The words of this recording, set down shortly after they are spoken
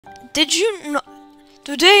did you know?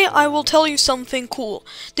 Today I will tell you something cool.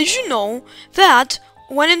 Did you know that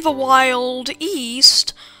when in the Wild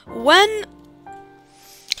East, when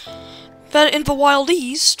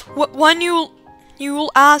you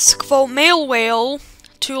will ask the male whale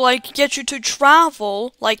to like get you to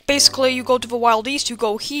travel, like basically you go to the Wild East, you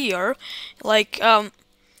go here, like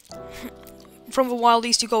from the Wild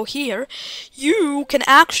East you go here, you can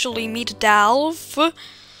actually meet Dalv.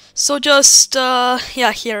 So just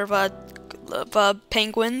yeah, here the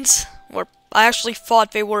penguins, or I actually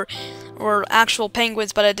thought they were actual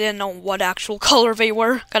penguins, but I didn't know what actual color they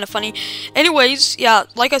were. Kind of funny. Anyways, yeah,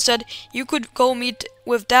 like I said, you could go meet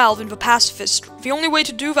with Dalv in the pacifist. The only way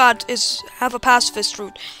to do that is have a pacifist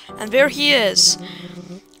route, and there he is.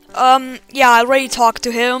 Yeah, I already talked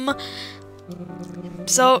to him.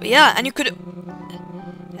 So yeah, and you could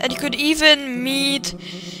even meet.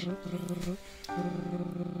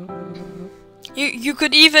 You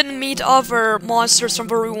could even meet other monsters from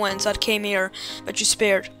the ruins that came here, that you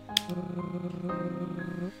spared.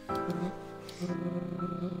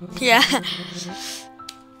 Yeah.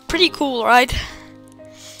 Pretty cool, right?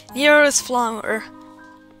 Here is Flower.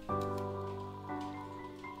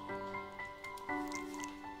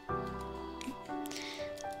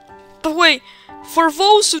 But wait, for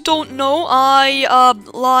those who don't know,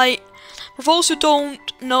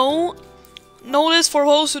 for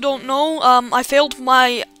those who don't know, I failed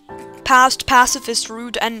my past pacifist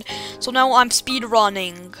route, and so now I'm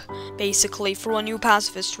speedrunning, basically, for a new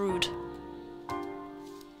pacifist route.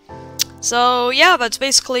 So, yeah, that's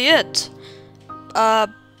basically it.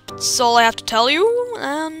 That's all I have to tell you,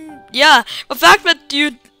 and yeah, the fact that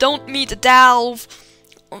you don't meet Dalv,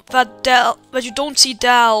 that you don't see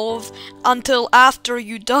Dalv until after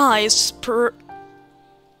you die is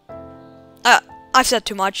I've said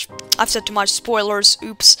too much. Spoilers.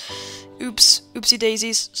 Oops. Oopsie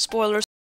daisies. Spoilers.